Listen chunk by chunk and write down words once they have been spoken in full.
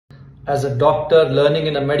as a doctor learning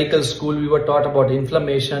in a medical school, we were taught about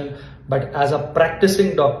inflammation, but as a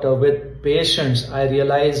practicing doctor with patients, I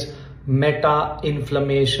realized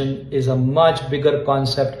meta-inflammation is a much bigger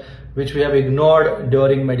concept which we have ignored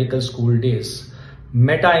during medical school days.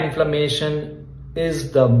 Meta-inflammation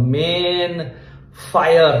is the main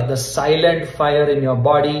fire, the silent fire in your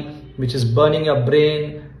body, which is burning your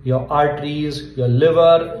brain, your arteries, your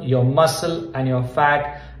liver, your muscle and your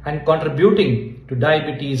fat, and contributing to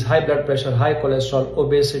diabetes, high blood pressure, high cholesterol,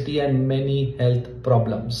 obesity and many health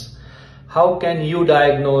problems. How can you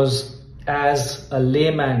diagnose as a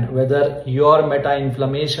layman whether your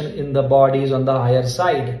meta-inflammation in the body is on the higher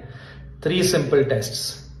side? 3 simple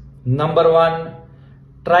tests. Number 1,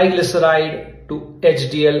 triglyceride to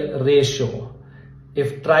HDL ratio.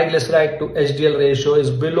 If triglyceride to HDL ratio is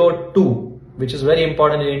below 2, which is very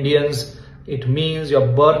important in Indians, it means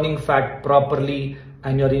you're burning fat properly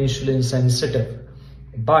and you're insulin sensitive.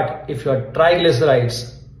 But if your triglycerides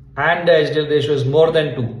and the HDL ratio is more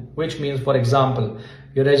than 2, which means, for example,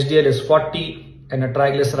 your HDL is 40 and your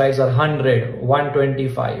triglycerides are 100,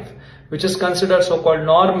 125, which is considered so-called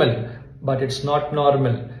normal, but it's not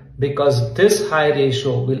normal because this high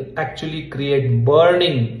ratio will actually create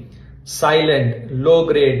burning, silent,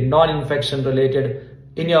 low-grade, non-infection related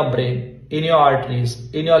in your brain, in your arteries,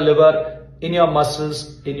 in your liver, in your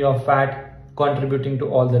muscles, in your fat, contributing to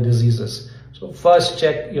all the diseases. So first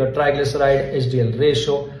check your triglyceride HDL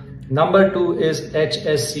ratio. Number 2 is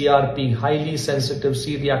HSCRP, highly sensitive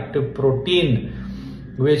C-reactive protein,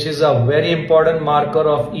 which is a very important marker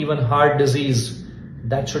of even heart disease.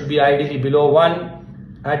 That should be ideally below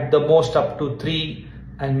 1, at the most up to 3.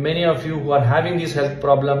 And many of you who are having these health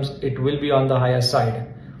problems, it will be on the higher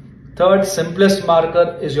side. Third simplest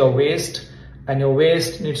marker is your waist, and your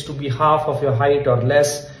waist needs to be half of your height or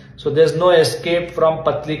less. So there's no escape from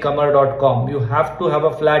patlikamar.com. You have to have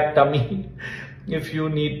a flat tummy if you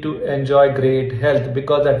need to enjoy great health,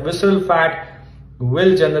 because that visceral fat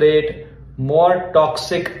will generate more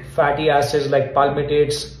toxic fatty acids like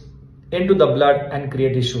palmitates into the blood and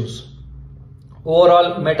create issues.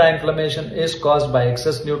 Overall, meta-inflammation is caused by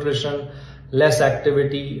excess nutrition, less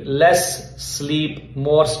activity, less sleep,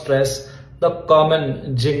 more stress, the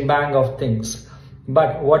common jing-bang of things.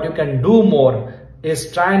 But what you can do more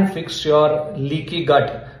is try and fix your leaky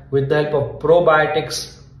gut with the help of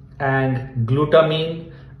probiotics and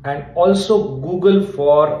glutamine, and also Google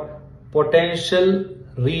for potential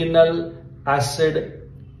renal acid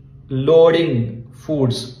loading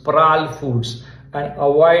foods, pral foods, and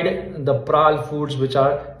avoid the pral foods which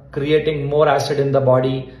are creating more acid in the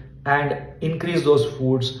body, and increase those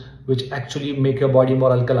foods which actually make your body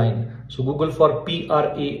more alkaline. So Google for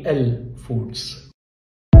PRAL foods.